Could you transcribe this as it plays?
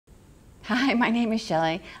Hi, my name is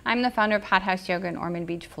Shelly. I'm the founder of Hot House Yoga in Ormond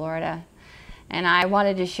Beach, Florida. And I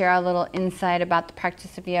wanted to share a little insight about the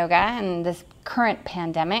practice of yoga and this current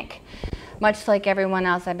pandemic. Much like everyone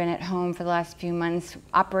else, I've been at home for the last few months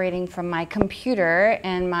operating from my computer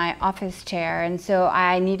and my office chair, and so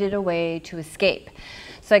I needed a way to escape.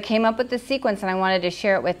 So I came up with this sequence and I wanted to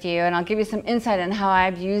share it with you, and I'll give you some insight on how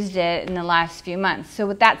I've used it in the last few months. So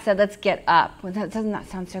with that said, let's get up. Doesn't that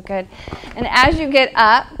sound so good? And as you get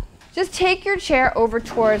up, just take your chair over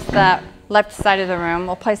towards the left side of the room.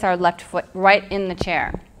 We'll place our left foot right in the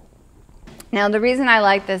chair. Now the reason I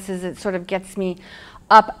like this is it sort of gets me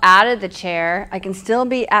up out of the chair. I can still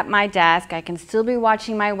be at my desk. I can still be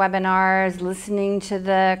watching my webinars, listening to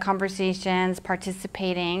the conversations,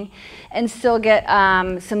 participating, and still get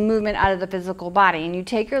some movement out of the physical body. And you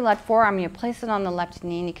take your left forearm, you place it on the left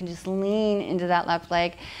knee, and you can just lean into that left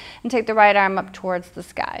leg and take the right arm up towards the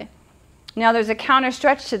sky. Now there's a counter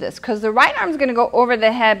stretch to this because the right arm is going to go over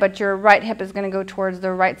the head, but your right hip is going to go towards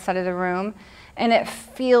the right side of the room, and it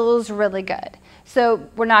feels really good. So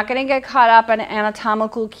we're not going to get caught up on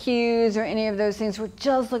anatomical cues or any of those things. We're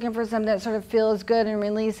just looking for something that sort of feels good and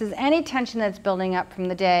releases any tension that's building up from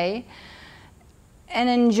the day and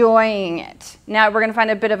enjoying it. Now we're going to find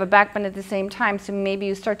a bit of a back bend at the same time, so maybe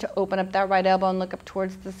you start to open up that right elbow and look up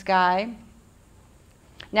towards the sky.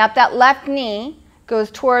 Now if that left knee goes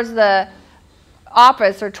towards the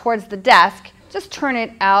office or towards the desk, just turn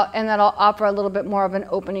it out, and that'll offer a little bit more of an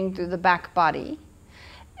opening through the back body.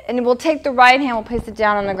 And we'll take the right hand, we'll place it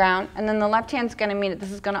down on the ground, and then the left hand's going to meet it.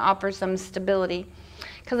 This is going to offer some stability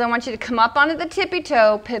because I want you to come up onto the tippy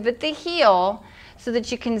toe, pivot the heel so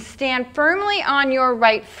that you can stand firmly on your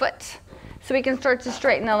right foot so we can start to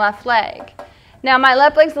straighten the left leg. Now my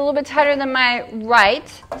left leg's a little bit tighter than my right,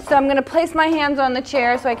 so I'm going to place my hands on the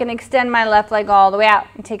chair so I can extend my left leg all the way out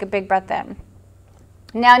and take a big breath in.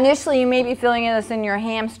 Now initially you may be feeling this in your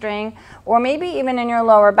hamstring or maybe even in your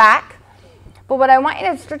lower back, but what I want you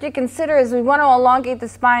to start to consider is we want to elongate the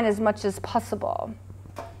spine as much as possible.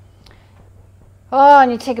 Oh,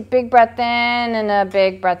 and you take a big breath in and a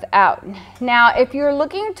big breath out. Now if you're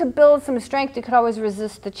looking to build some strength, you could always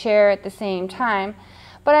resist the chair at the same time.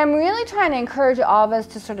 But I'm really trying to encourage all of us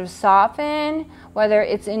to sort of soften, whether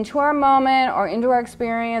it's into our moment or into our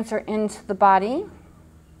experience or into the body.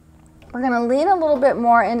 We're going to lean a little bit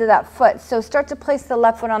more into that foot. So start to place the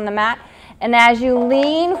left foot on the mat. And as you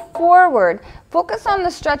lean forward, focus on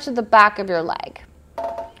the stretch of the back of your leg.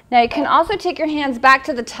 Now you can also take your hands back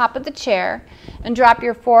to the top of the chair and drop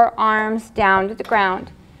your forearms down to the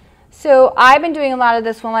ground. So I've been doing a lot of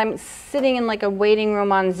this while I'm sitting in like a waiting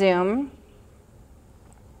room on Zoom,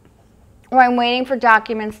 or I'm waiting for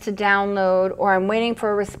documents to download, or I'm waiting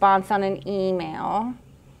for a response on an email.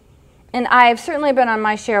 And I've certainly been on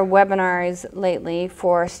my share of webinars lately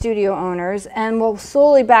for studio owners, and we'll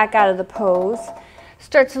slowly back out of the pose.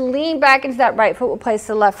 Start to lean back into that right foot. We'll place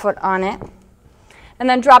the left foot on it. And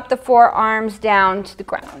then drop the forearms down to the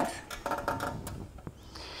ground.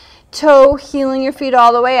 Toe heeling your feet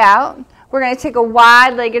all the way out. We're going to take a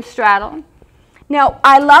wide-legged straddle. Now,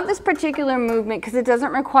 I love this particular movement because it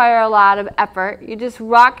doesn't require a lot of effort. You just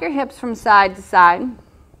rock your hips from side to side.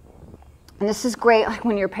 And this is great like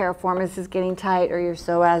when your piriformis is getting tight or your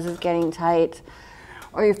psoas is getting tight,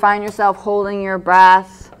 or you find yourself holding your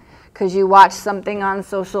breath because you watch something on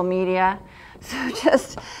social media. So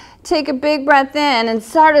just take a big breath in and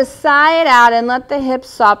start to sigh it out and let the hips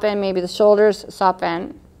soften, maybe the shoulders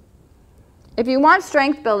soften. If you want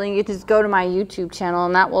strength building, you just go to my YouTube channel,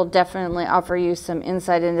 and that will definitely offer you some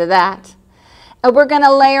insight into that. And we're going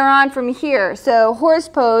to layer on from here. So horse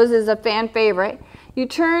pose is a fan favorite. You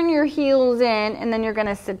turn your heels in, and then you're going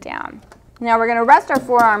to sit down. Now we're going to rest our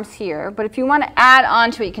forearms here, but if you want to add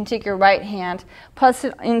on to it, you can take your right hand, plus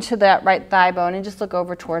it into that right thigh bone, and just look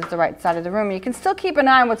over towards the right side of the room. You can still keep an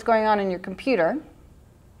eye on what's going on in your computer,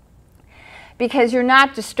 because you're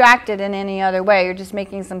not distracted in any other way. You're just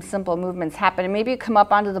making some simple movements happen. And maybe you come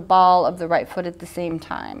up onto the ball of the right foot at the same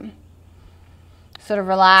time. Sort of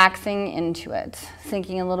relaxing into it,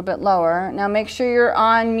 sinking a little bit lower. Now make sure you're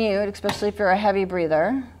on mute, especially if you're a heavy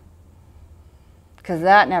breather, because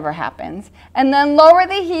that never happens. And then lower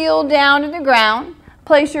the heel down to the ground.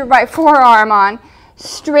 Place your right forearm on.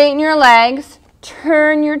 Straighten your legs.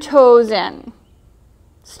 Turn your toes in.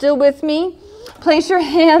 Still with me? Place your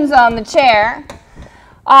hands on the chair.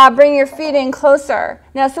 Bring your feet in closer.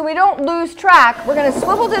 Now, so we don't lose track, we're going to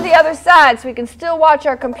swivel to the other side so we can still watch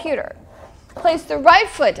our computer. Place the right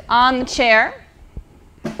foot on the chair.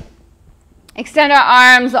 Extend our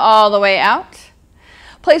arms all the way out.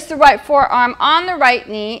 Place the right forearm on the right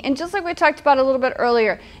knee, and just like we talked about a little bit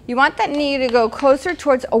earlier, you want that knee to go closer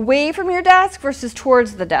towards away from your desk versus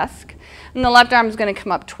towards the desk. And the left arm is going to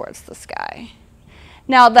come up towards the sky.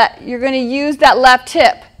 Now that you're going to use that left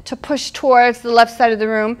hip to push towards the left side of the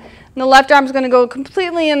room, and the left arm is going to go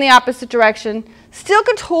completely in the opposite direction. Still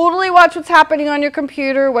can totally watch what's happening on your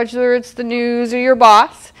computer, whether it's the news or your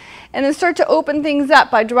boss. And then start to open things up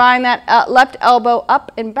by drawing that left elbow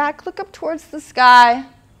up and back. Look up towards the sky.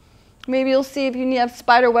 Maybe you'll see if you have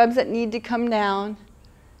spider webs that need to come down.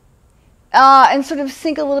 And sort of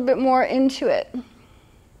sink a little bit more into it.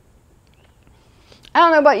 I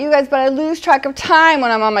don't know about you guys, but I lose track of time when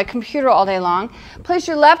I'm on my computer all day long. Place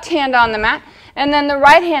your left hand on the mat and then the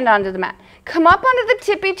right hand onto the mat. Come up onto the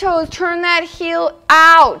tippy toes, turn that heel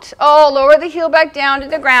out. Oh, lower the heel back down to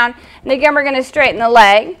the ground. And again, we're going to straighten the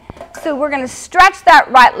leg. So we're going to stretch that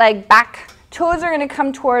right leg back. Toes are going to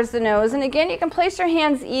come towards the nose. And again, you can place your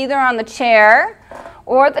hands either on the chair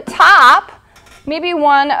or the top. Maybe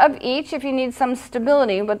one of each if you need some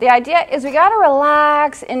stability. But the idea is we got to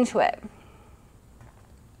relax into it.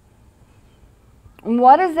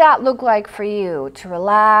 What does that look like for you to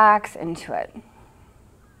relax into it?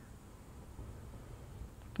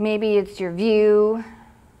 Maybe it's your view.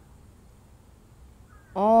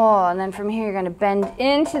 Oh, and then from here you're going to bend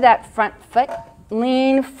into that front foot,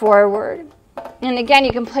 lean forward. And again,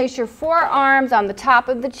 you can place your forearms on the top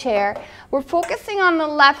of the chair. We're focusing on the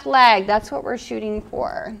left leg. That's what we're shooting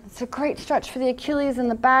for. It's a great stretch for the Achilles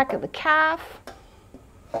and the back of the calf.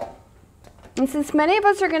 And since many of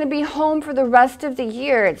us are going to be home for the rest of the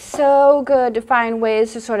year, it's so good to find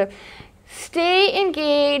ways to sort of stay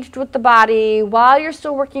engaged with the body while you're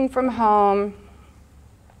still working from home.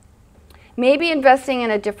 Maybe investing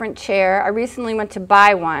in a different chair. I recently went to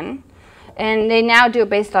buy one, and they now do it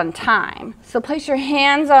based on time. So place your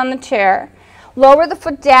hands on the chair, lower the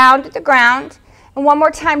foot down to the ground, and one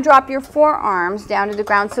more time drop your forearms down to the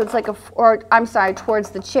ground so it's like towards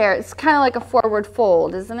the chair. It's kind of like a forward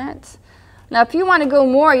fold, isn't it? Now, if you want to go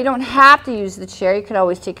more, you don't have to use the chair. You could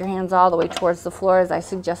always take your hands all the way towards the floor, as I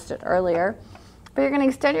suggested earlier. But you're going to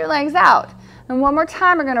extend your legs out. And one more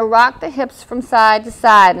time, we're going to rock the hips from side to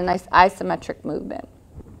side, a nice isometric movement.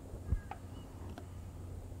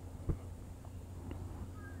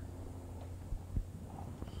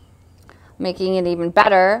 Making it even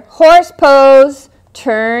better, horse pose.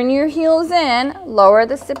 Turn your heels in, lower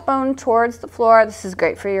the sit bone towards the floor. This is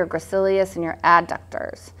great for your gracilis and your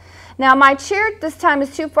adductors. Now my chair this time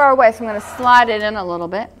is too far away, so I'm going to slide it in a little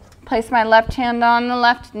bit. Place my left hand on the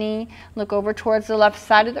left knee, look over towards the left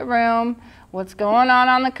side of the room. What's going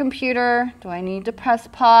on the computer? Do I need to press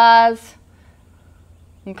pause?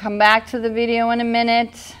 And come back to the video in a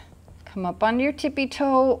minute. Come up onto your tippy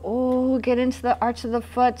toe. Oh, get into the arch of the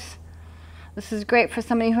foot. This is great for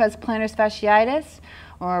somebody who has plantar fasciitis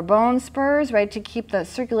or bone spurs, right, to keep the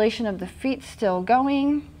circulation of the feet still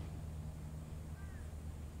going.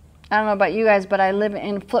 I don't know about you guys, but I live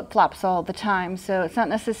in flip-flops all the time, so it's not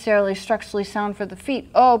necessarily structurally sound for the feet.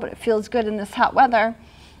 Oh, but it feels good in this hot weather.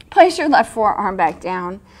 Place your left forearm back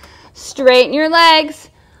down. Straighten your legs.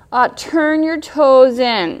 Turn your toes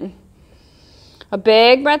in. A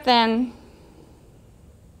big breath in.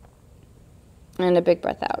 And a big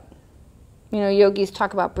breath out. You know, yogis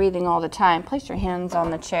talk about breathing all the time. Place your hands on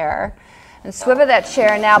the chair. And swivel that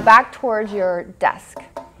chair now back towards your desk.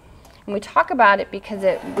 And we talk about it because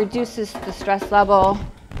it reduces the stress level,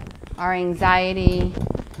 our anxiety,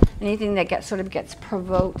 anything that sort of gets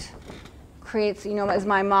provoked, creates, you know, as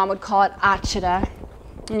my mom would call it, achita,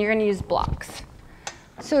 and you're going to use blocks.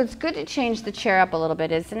 So it's good to change the chair up a little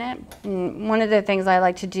bit, isn't it? And one of the things I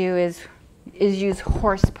like to do is use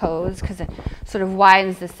horse pose because it sort of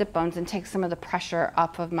widens the sit bones and takes some of the pressure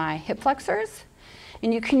off of my hip flexors.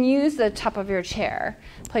 And you can use the top of your chair.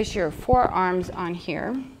 Place your forearms on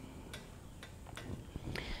here.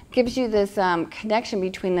 Gives you this connection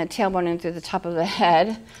between the tailbone and through the top of the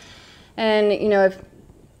head. And, you know, if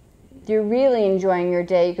you're really enjoying your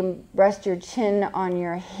day, you can rest your chin on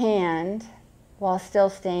your hand while still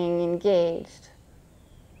staying engaged.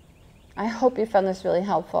 I hope you found this really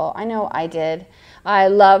helpful. I know I did. I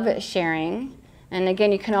love sharing. And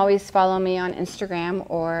again, you can always follow me on Instagram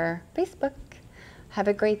or Facebook. Have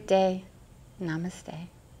a great day. Namaste.